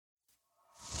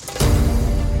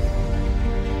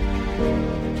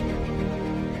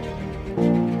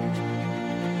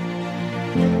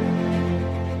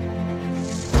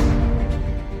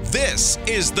This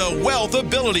is the Wealth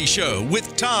Ability Show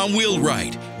with Tom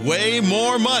Wheelwright. Way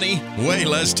more money, way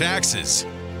less taxes.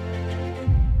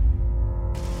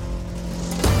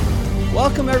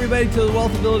 Welcome, everybody, to the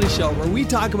Wealth Ability Show, where we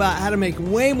talk about how to make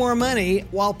way more money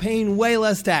while paying way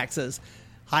less taxes.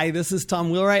 Hi, this is Tom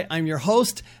Wheelwright. I'm your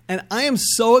host, and I am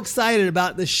so excited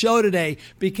about the show today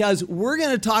because we're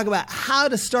going to talk about how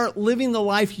to start living the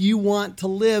life you want to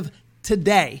live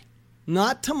today.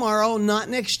 Not tomorrow, not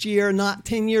next year, not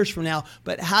 10 years from now,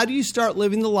 but how do you start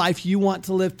living the life you want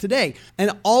to live today?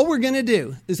 And all we're going to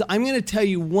do is I'm going to tell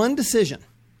you one decision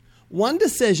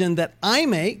that I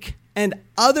make and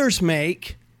others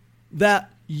make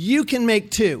that you can make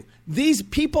too. These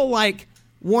people like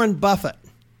Warren Buffett,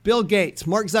 Bill Gates,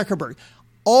 Mark Zuckerberg,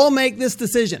 all make this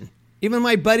decision. Even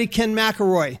my buddy Ken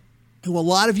McElroy, who a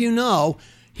lot of you know,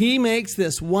 he makes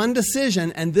this one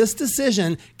decision, and this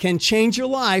decision can change your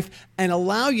life and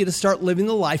allow you to start living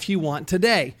the life you want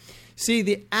today. See,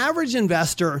 the average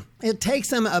investor, it takes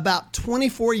them about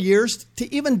 24 years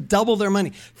to even double their money.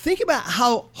 Think about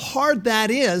how hard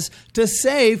that is to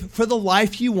save for the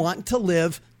life you want to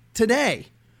live today,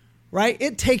 right?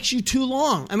 It takes you too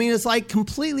long. I mean, it's like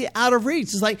completely out of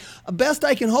reach. It's like the best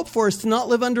I can hope for is to not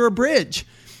live under a bridge.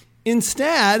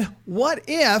 Instead, what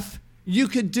if you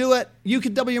could do it, you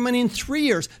could double your money in 3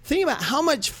 years. Think about how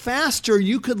much faster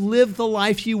you could live the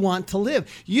life you want to live.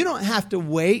 You don't have to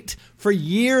wait for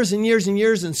years and years and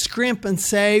years and scrimp and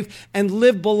save and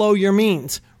live below your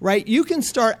means, right? You can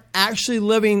start actually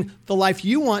living the life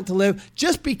you want to live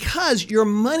just because your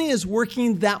money is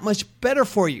working that much better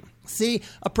for you. See,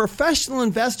 a professional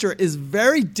investor is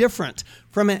very different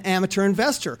from an amateur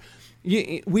investor.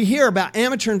 We hear about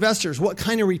amateur investors, what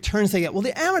kind of returns they get. Well,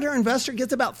 the amateur investor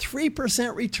gets about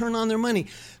 3% return on their money.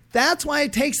 That's why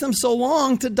it takes them so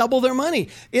long to double their money.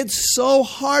 It's so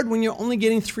hard when you're only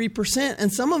getting 3%,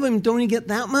 and some of them don't even get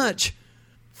that much.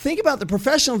 Think about the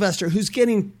professional investor who's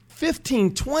getting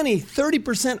 15, 20,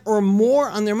 30% or more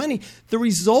on their money. The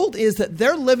result is that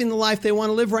they're living the life they want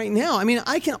to live right now. I mean,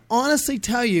 I can honestly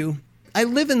tell you, I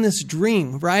live in this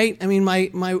dream, right? I mean, my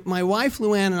wife,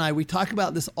 Luann, and I, we talk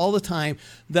about this all the time,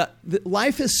 that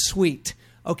life is sweet,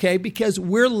 okay? Because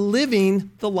we're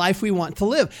living the life we want to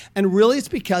live. And really, it's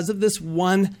because of this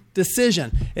one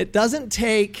decision. It doesn't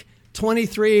take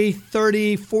 23,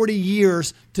 30, 40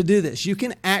 years to do this. You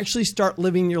can actually start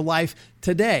living your life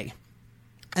today.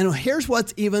 And here's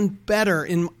what's even better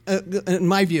in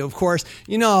my view, of course.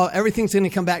 You know, everything's going to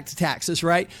come back to taxes,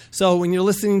 right? So when you're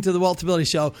listening to the Wealth Ability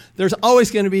Show, there's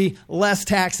always going to be less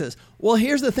taxes. Well,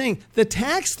 here's the thing. The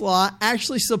tax law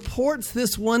actually supports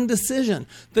this one decision.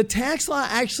 The tax law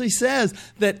actually says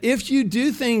that if you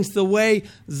do things the way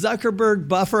Zuckerberg,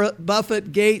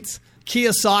 Buffett, Gates,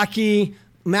 Kiyosaki,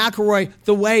 McElroy,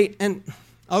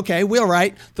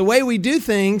 Wheelwright, the way we do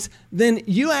things, then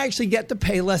you actually get to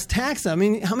pay less tax. I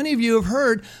mean, how many of you have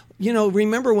heard,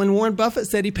 remember when Warren Buffett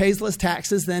said he pays less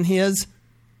taxes than his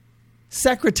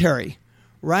secretary,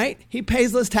 right? He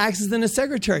pays less taxes than his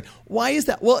secretary. Why is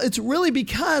that? Well, it's really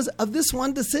because of this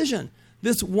one decision.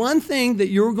 This one thing that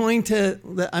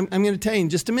I'm going to tell you in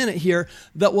just a minute here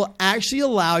that will actually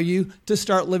allow you to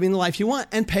start living the life you want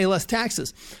and pay less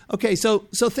taxes. Okay, so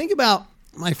think about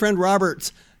my friend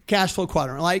Robert's cash flow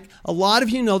quadrant. Like a lot of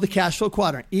you know the cash flow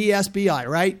quadrant, ESBI,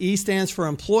 right? E stands for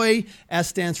employee, S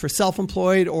stands for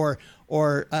self-employed or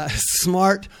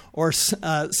smart or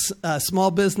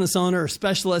small business owner or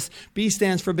specialist. B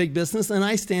stands for big business, and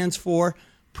I stands for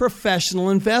professional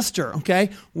investor,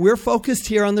 okay? We're focused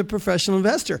here on the professional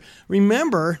investor.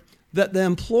 Remember that the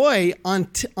employee on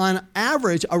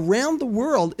average around the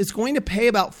world is going to pay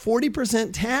about 40%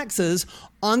 taxes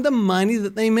on the money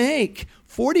that they make.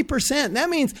 40%.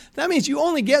 That means you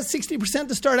only get 60%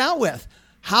 to start out with.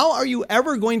 How are you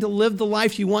ever going to live the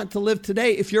life you want to live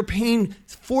today if you're paying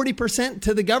 40%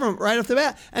 to the government right off the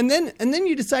bat? And then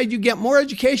you decide you get more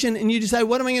education and you decide,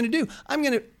 what am I going to do? I'm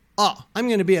going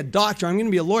to be a doctor. I'm going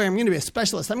to be a lawyer. I'm going to be a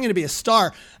specialist. I'm going to be a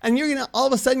star. And all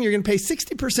of a sudden you're going to pay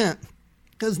 60%.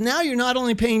 Because now you're not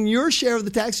only paying your share of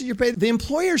the taxes, you're paying the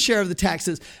employer's share of the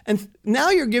taxes. And now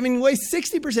you're giving away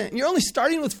 60%. And you're only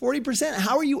starting with 40%.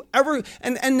 How are you ever,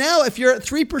 and now if you're at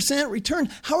 3% return,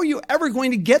 how are you ever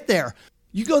going to get there?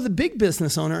 You go to the big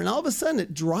business owner and all of a sudden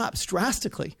it drops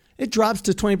drastically. It drops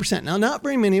to 20%. Now, not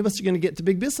very many of us are going to get to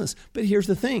big business. But here's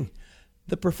the thing.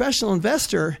 The professional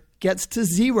investor gets to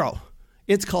zero.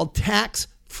 It's called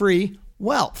tax-free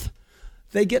wealth.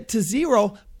 They get to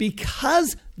zero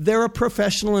because they're a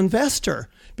professional investor,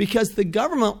 because the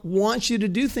government wants you to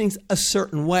do things a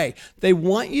certain way. They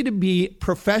want you to be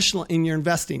professional in your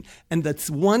investing. And that's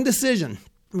one decision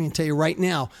I'm going to tell you right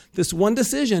now, this one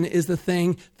decision is the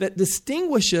thing that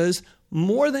distinguishes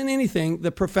more than anything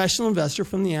the professional investor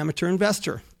from the amateur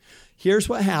investor. Here's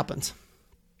what happens.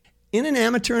 In an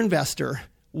amateur investor,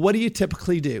 what do you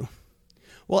typically do?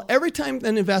 Well, every time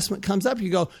an investment comes up, you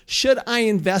go, should I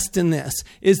invest in this?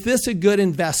 Is this a good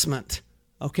investment?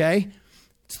 Okay?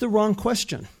 It's the wrong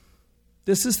question.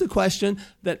 This is the question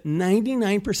that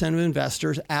 99% of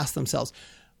investors ask themselves.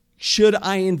 Should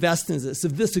I invest in this?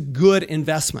 Is this a good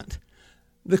investment?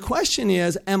 The question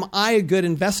is, am I a good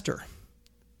investor?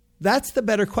 That's the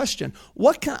better question.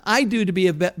 What can I do to be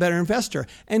a better investor?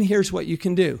 And here's what you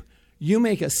can do. You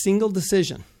make a single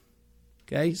decision.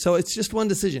 Okay, so it's just one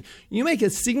decision. You make a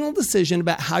single decision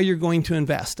about how you're going to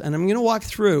invest. And I'm going to walk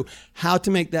through how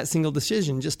to make that single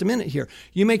decision in just a minute here.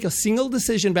 You make a single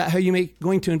decision about how you're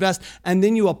going to invest, and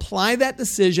then you apply that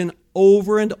decision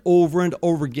over and over and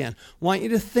over again. I want you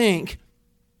to think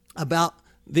about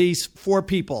these 4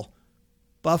 people: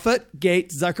 Buffett,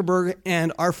 Gates, Zuckerberg,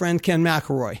 and our friend Ken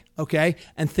McElroy. Okay,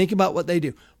 and think about what they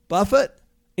do. Buffett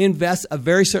invests a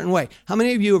very certain way. How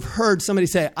many of you have heard somebody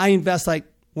say, I invest like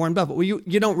Warren Buffett? Well,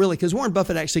 you don't really, because Warren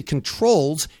Buffett actually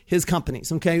controls his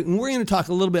companies, okay? And we're going to talk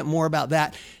a little bit more about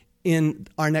that in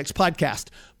our next podcast.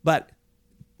 But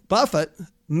Buffett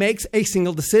makes a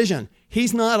single decision.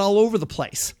 He's not all over the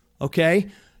place, okay?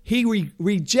 He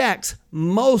rejects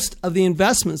most of the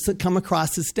investments that come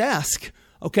across his desk,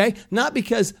 okay? Not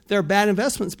because they're bad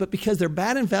investments, but because they're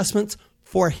bad investments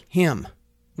for him.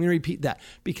 I'm going to repeat that.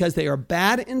 Because they are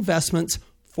bad investments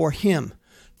for him.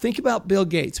 Think about Bill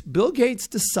Gates. Bill Gates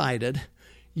decided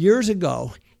years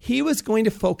ago he was going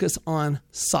to focus on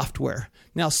software.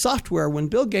 Now, software, when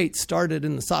Bill Gates started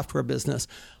in the software business,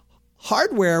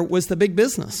 hardware was the big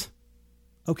business.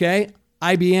 Okay?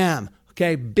 IBM.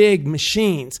 Okay? Big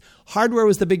machines. Hardware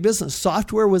was the big business.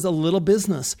 Software was a little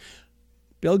business.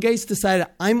 Bill Gates decided,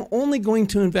 I'm only going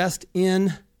to invest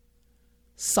in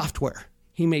software.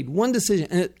 He made one decision,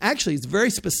 and it's a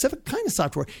very specific kind of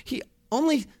software. He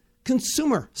only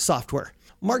consumer software.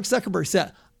 Mark Zuckerberg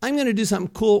said, I'm going to do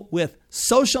something cool with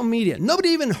social media. Nobody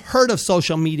even heard of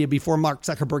social media before Mark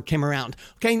Zuckerberg came around.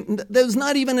 Okay, there's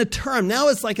not even a term. Now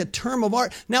it's like a term of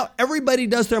art. Now everybody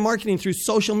does their marketing through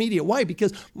social media. Why?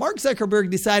 Because Mark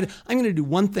Zuckerberg decided, I'm going to do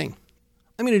one thing.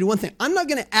 I'm not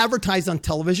going to advertise on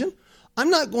television. I'm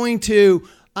not going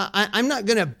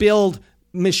to build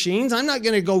machines. I'm not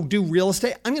going to go do real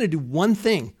estate. I'm going to do one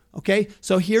thing. Okay,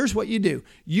 so here's what you do.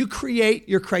 You create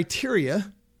your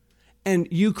criteria, and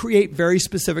you create very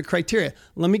specific criteria.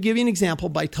 Let me give you an example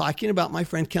by talking about my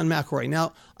friend Ken McElroy.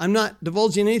 Now, I'm not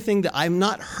divulging anything that I've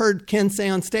not heard Ken say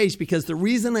on stage, because the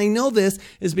reason I know this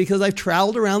is because I've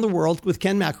traveled around the world with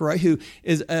Ken McElroy, who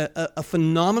is a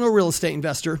phenomenal real estate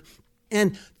investor.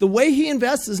 And the way he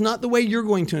invests is not the way you're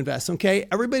going to invest, okay?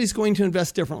 Everybody's going to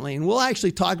invest differently. And we'll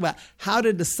actually talk about how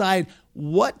to decide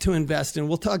what to invest in.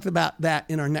 We'll talk about that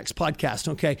in our next podcast,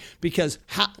 okay? Because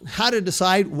how to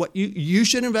decide what you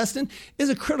should invest in is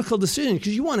a critical decision,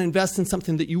 because you want to invest in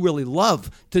something that you really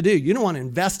love to do. You don't want to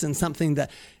invest in something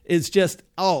that is just,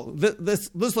 this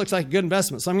looks like a good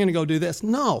investment, so I'm going to go do this.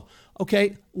 No,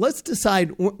 okay? Let's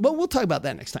decide. Well, we'll talk about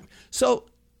that next time. So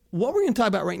what we're going to talk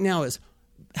about right now is,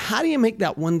 how do you make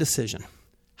that one decision?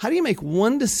 How do you make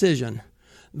one decision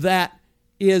that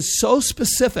is so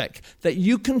specific that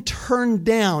you can turn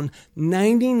down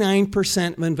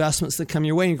 99% of investments that come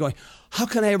your way? And you're going, how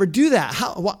can I ever do that?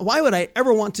 Why would I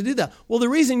ever want to do that? Well, the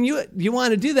reason you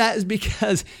want to do that is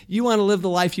because you want to live the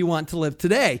life you want to live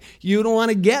today. You don't want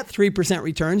to get 3%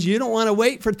 returns. You don't want to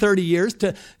wait for 30 years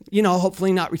to,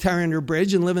 hopefully not retire under a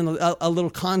bridge and live in a little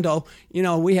condo.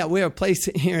 We have a place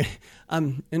here.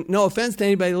 And no offense to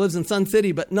anybody that lives in Sun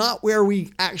City, but not where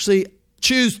we actually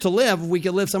choose to live. We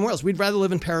could live somewhere else. We'd rather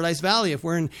live in Paradise Valley if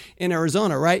we're in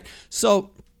Arizona, right?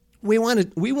 So we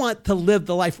want to live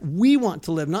the life we want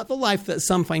to live, not the life that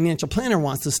some financial planner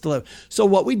wants us to live. So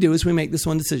what we do is we make this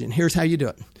one decision. Here's how you do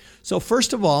it. So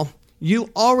first of all, you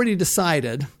already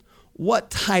decided what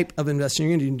type of investing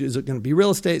you're going to do. Is it going to be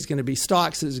real estate? Is it going to be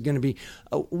stocks? Is it going to be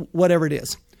whatever it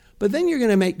is? But then you're going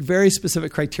to make very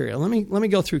specific criteria. Let me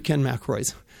go through Ken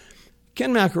McElroy's.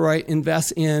 Ken McElroy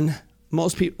invests in,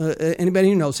 most people, anybody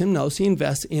who knows him knows he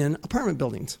invests in apartment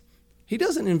buildings. He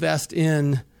doesn't invest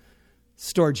in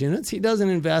storage units. He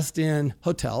doesn't invest in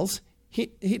hotels.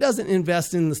 He doesn't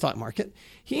invest in the stock market.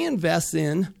 He invests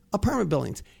in apartment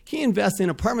buildings. He invests in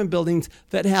apartment buildings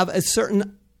that have a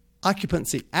certain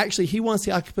occupancy. Actually, he wants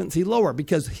the occupancy lower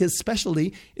because his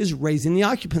specialty is raising the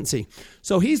occupancy.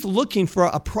 So he's looking for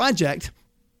a project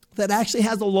that actually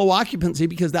has a low occupancy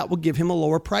because that will give him a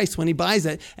lower price when he buys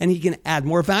it and he can add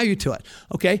more value to it.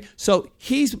 Okay, so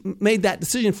he's made that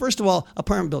decision. First of all,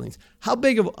 apartment buildings. How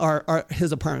big are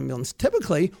his apartment buildings?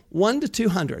 Typically 1 to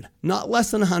 200, not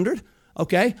less than 100.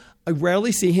 Okay, I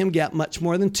rarely see him get much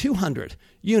more than 200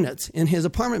 units in his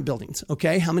apartment buildings.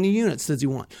 Okay, how many units does he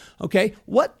want? Okay,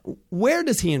 where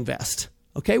does he invest?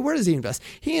 Okay, where does he invest?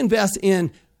 He invests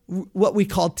in what we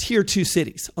call tier 2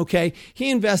 cities, okay? He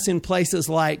invests in places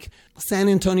like San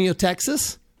Antonio,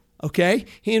 Texas, okay?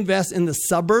 He invests in the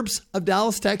suburbs of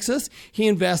Dallas, Texas. He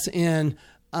invests in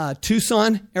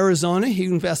Tucson, Arizona. He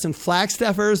invests in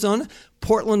Flagstaff, Arizona,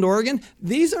 Portland, Oregon.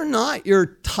 These are not your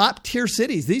top tier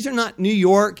cities. These are not New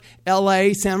York,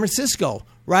 LA, San Francisco,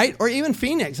 right? Or even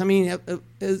Phoenix. I mean,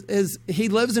 he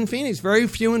lives in Phoenix. Very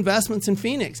few investments in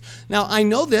Phoenix. Now, I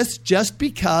know this just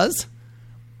because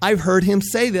I've heard him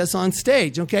say this on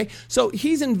stage, okay? So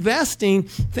he's investing.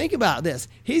 Think about this.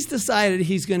 He's decided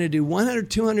he's going to do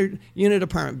 100, 200 unit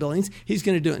apartment buildings. He's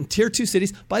going to do it in tier 2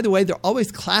 cities. By the way, they're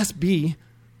always Class B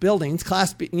buildings.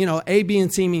 Class B, A, B,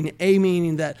 and C meaning A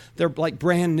meaning that they're like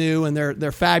brand new and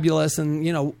they're fabulous and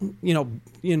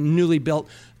newly built.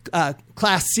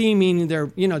 Class C meaning they're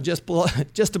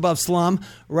just above slum,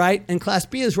 right? And Class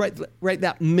B is right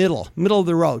that middle of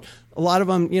the road. A lot of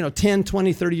them 10,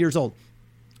 20, 30 years old.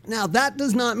 Now, that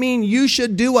does not mean you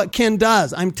should do what Ken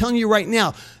does. I'm telling you right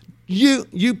now,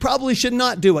 you probably should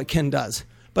not do what Ken does.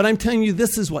 But I'm telling you,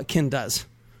 this is what Ken does,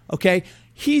 okay?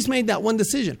 He's made that one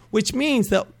decision, which means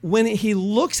that when he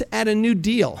looks at a new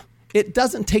deal, it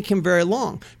doesn't take him very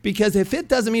long. Because if it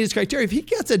doesn't meet his criteria, if he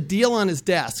gets a deal on his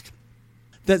desk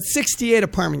that's 68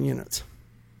 apartment units,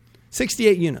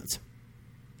 68 units,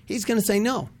 he's going to say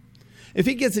no. If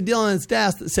he gets a deal on his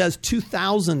desk that says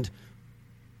 2,000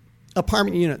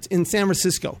 apartment units in San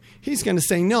Francisco, he's going to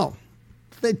say no.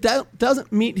 That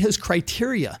doesn't meet his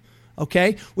criteria,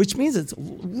 okay? Which means it's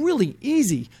really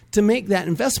easy to make that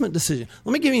investment decision.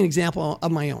 Let me give you an example of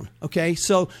my own, okay?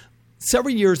 So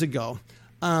several years ago,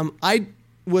 I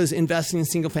was investing in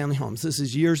single-family homes. This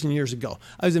is years and years ago.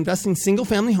 I was investing in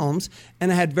single-family homes,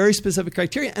 and I had very specific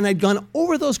criteria, and I'd gone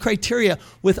over those criteria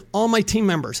with all my team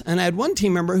members. And I had one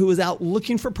team member who was out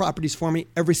looking for properties for me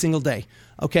every single day.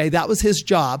 Okay, that was his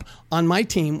job on my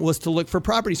team, was to look for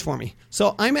properties for me.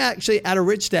 So I'm actually at a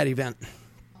Rich Dad event.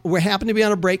 We happen to be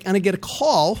on a break, and I get a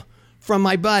call from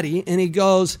my buddy, and he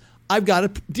goes, I've got a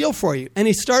deal for you. And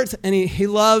he starts, and he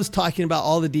loves talking about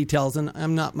all the details, and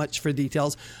I'm not much for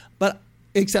details, but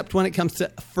except when it comes to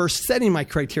first setting my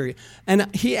criteria.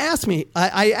 And he asked me,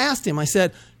 I asked him, I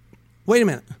said, wait a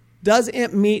minute, does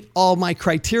it meet all my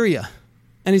criteria?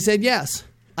 And he said, yes.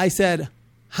 I said,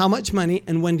 how much money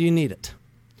and when do you need it?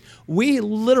 We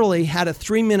literally had a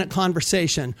 3-minute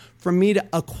conversation for me to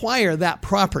acquire that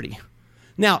property.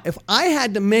 Now, if I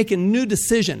had to make a new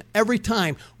decision every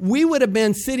time, we would have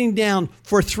been sitting down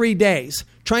for 3 days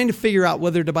trying to figure out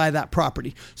whether to buy that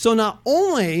property. So not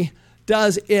only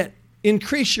does it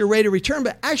increase your rate of return,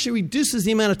 but actually reduces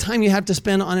the amount of time you have to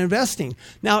spend on investing.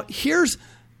 Now, here's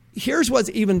what's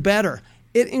even better.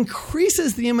 It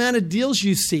increases the amount of deals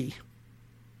you see.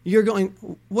 You're going,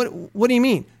 what do you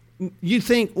mean? You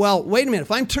think, well, wait a minute.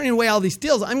 If I'm turning away all these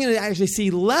deals, I'm going to actually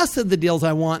see less of the deals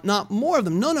I want, not more of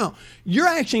them. No. You're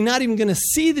actually not even going to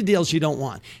see the deals you don't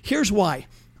want. Here's why.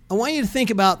 I want you to think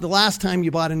about the last time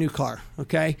you bought a new car,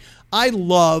 okay? I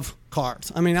love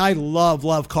cars. I mean, I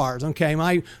love cars, okay?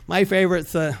 My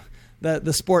favorite's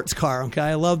the sports car, okay?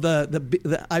 I love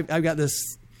I've got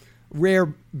this rare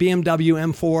BMW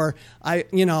M4.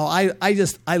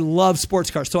 I love sports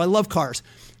cars, so I love cars.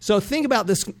 So think about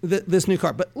this new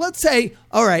car. But let's say,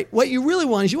 all right, what you really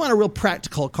want is you want a real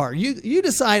practical car. You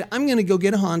decide, I'm going to go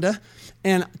get a Honda,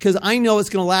 and because I know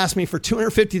it's going to last me for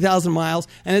 250,000 miles,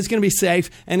 and it's going to be safe,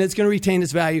 and it's going to retain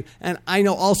its value, and I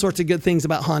know all sorts of good things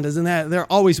about Hondas, and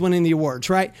they're always winning the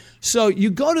awards, right? So you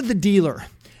go to the dealer,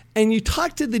 and you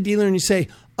talk to the dealer, and you say,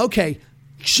 okay,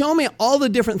 show me all the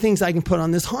different things I can put on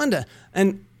this Honda.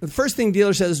 And the first thing the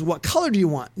dealer says is, what color do you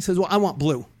want? He says, well, I want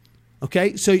blue.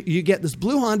 Okay, so you get this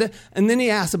blue Honda, and then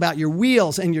he asks about your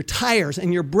wheels and your tires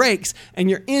and your brakes and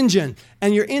your engine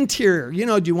and your interior.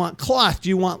 Do you want cloth? Do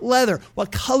you want leather?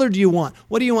 What color do you want?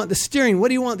 What do you want the steering? What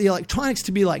do you want the electronics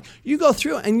to be like? You go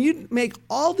through and you make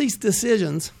all these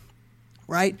decisions,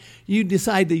 right? You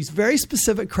decide these very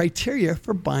specific criteria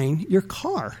for buying your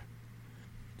car.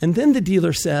 And then the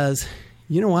dealer says,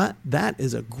 you know what? That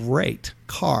is a great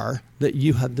car that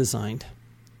you have designed.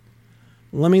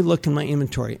 Let me look in my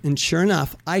inventory. And sure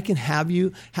enough, I can have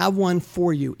one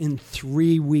for you in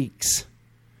 3 weeks.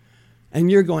 And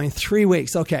you're going, 3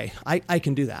 weeks. Okay, I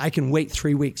can do that. I can wait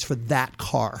 3 weeks for that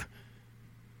car.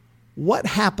 what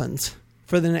happens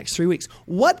for the next 3 weeks?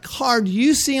 What car do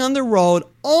you see on the road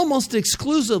almost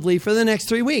exclusively for the next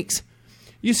 3 weeks?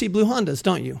 You see blue Hondas,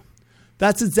 don't you?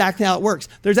 That's exactly how it works.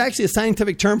 There's actually a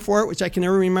scientific term for it, which I can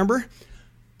never remember.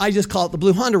 I just call it the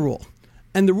Blue Honda rule.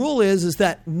 And the rule is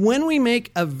that when we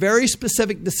make a very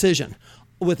specific decision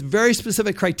with very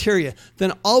specific criteria,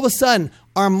 then all of a sudden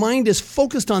our mind is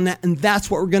focused on that, and that's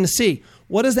what we're going to see.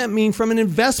 What does that mean from an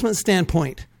investment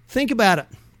standpoint? Think about it.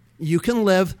 You can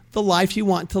live the life you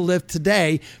want to live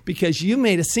today because you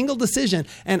made a single decision,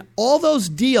 and all those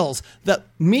deals that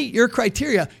meet your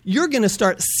criteria, you're going to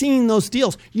start seeing those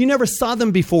deals. You never saw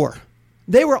them before.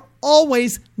 They were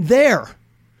always there,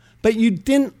 but you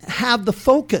didn't have the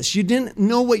focus. You didn't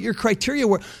know what your criteria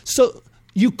were, so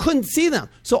you couldn't see them.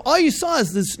 So all you saw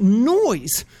is this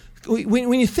noise.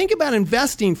 When you think about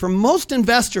investing, for most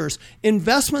investors,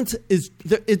 investing is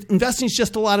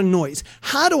just a lot of noise.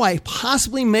 How do I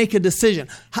possibly make a decision?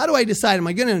 How do I decide, am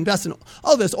I going to invest in,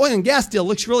 this oil and gas deal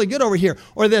looks really good over here,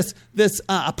 or this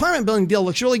apartment building deal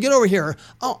looks really good over here.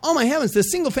 Oh my heavens,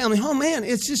 this single family home, man,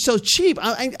 it's just so cheap.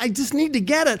 I just need to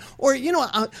get it. Or,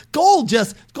 gold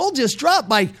just dropped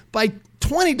by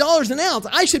 $20 an ounce.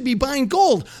 I should be buying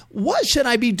gold. What should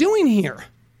I be doing here?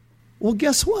 Well,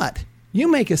 guess what? You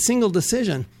make a single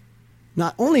decision.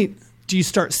 Not only do you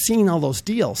start seeing all those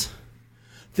deals,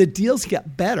 the deals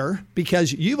get better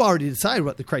because you've already decided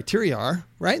what the criteria are,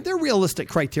 right? They're realistic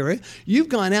criteria. You've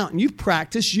gone out and you've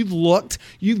practiced, you've looked,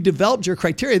 you've developed your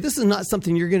criteria. This is not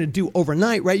something you're going to do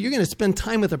overnight, right? You're going to spend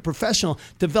time with a professional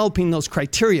developing those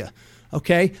criteria.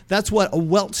 Okay, that's what a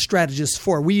wealth strategist is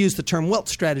for. We use the term wealth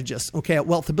strategist, okay, at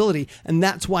Wealthability, and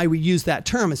that's why we use that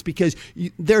term. It's because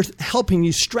they're helping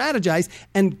you strategize,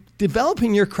 and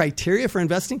developing your criteria for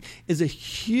investing is a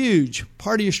huge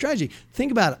part of your strategy.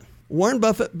 Think about it. Warren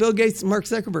Buffett, Bill Gates, Mark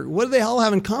Zuckerberg, what do they all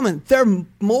have in common? They're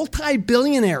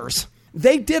multi-billionaires.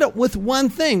 They did it with one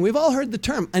thing. We've all heard the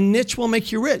term, a niche will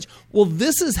make you rich. Well,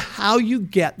 this is how you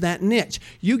get that niche.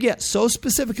 You get so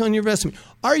specific on your investment.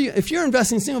 If you're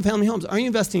investing in single-family homes, are you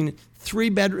investing in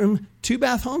 3-bedroom,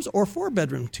 2-bath homes or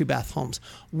 4-bedroom, 2-bath homes?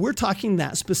 We're talking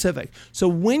that specific. So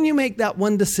when you make that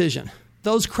one decision,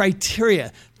 those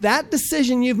criteria, that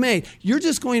decision you've made, you're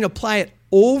just going to apply it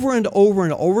over and over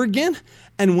and over again.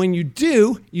 And when you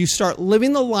do, you start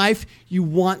living the life you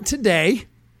want today.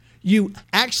 You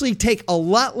actually take a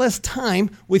lot less time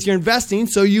with your investing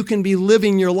so you can be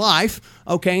living your life,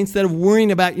 okay, instead of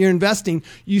worrying about your investing.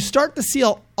 You start to see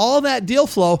all that deal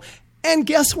flow, and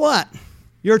guess what?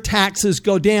 Your taxes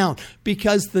go down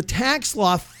because the tax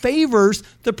law favors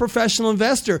the professional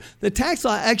investor. The tax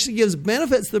law actually gives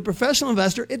benefits to the professional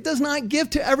investor. It does not give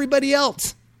to everybody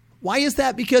else. Why is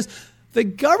that? Because the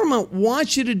government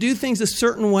wants you to do things a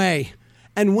certain way.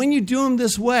 And when you do them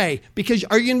this way, because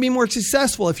are you going to be more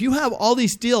successful? If you have all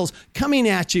these deals coming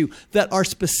at you that are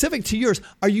specific to yours,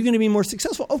 are you going to be more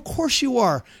successful? Of course you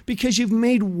are, because you've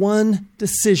made one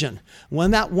decision.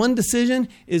 When that one decision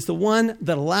is the one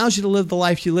that allows you to live the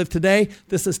life you live today.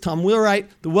 This is Tom Wheelwright,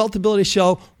 the Wealthability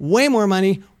Show. Way more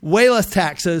money, way less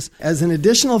taxes. As an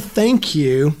additional thank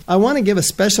you, I want to give a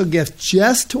special gift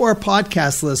just to our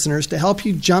podcast listeners to help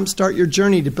you jumpstart your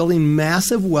journey to building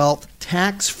massive wealth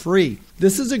tax-free.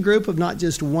 This is a group of not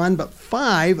just 1, but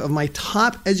 5 of my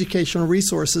top educational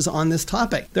resources on this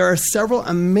topic. There are several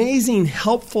amazing,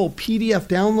 helpful PDF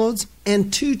downloads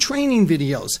and 2 training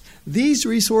videos. These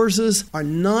resources are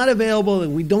not available,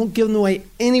 and we don't give them away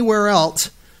anywhere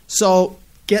else. So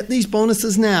get these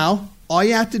bonuses now. All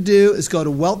you have to do is go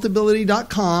to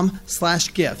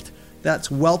wealthability.com/gift. That's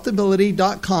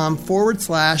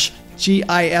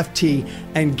wealthability.com/GIFT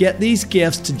and get these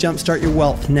gifts to jumpstart your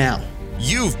wealth now.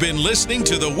 You've been listening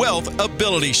to the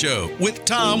Wealthability Show with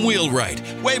Tom Wheelwright.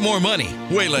 Way more money,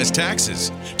 way less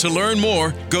taxes. To learn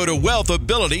more, go to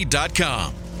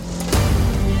wealthability.com.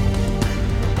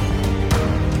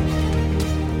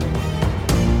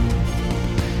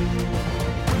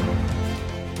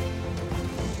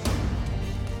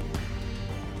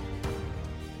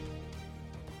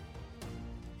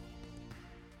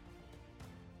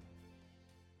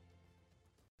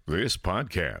 This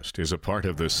podcast is a part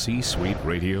of the C-Suite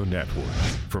Radio Network.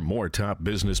 For more top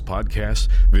business podcasts,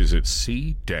 visit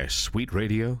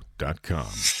c-suiteradio.com.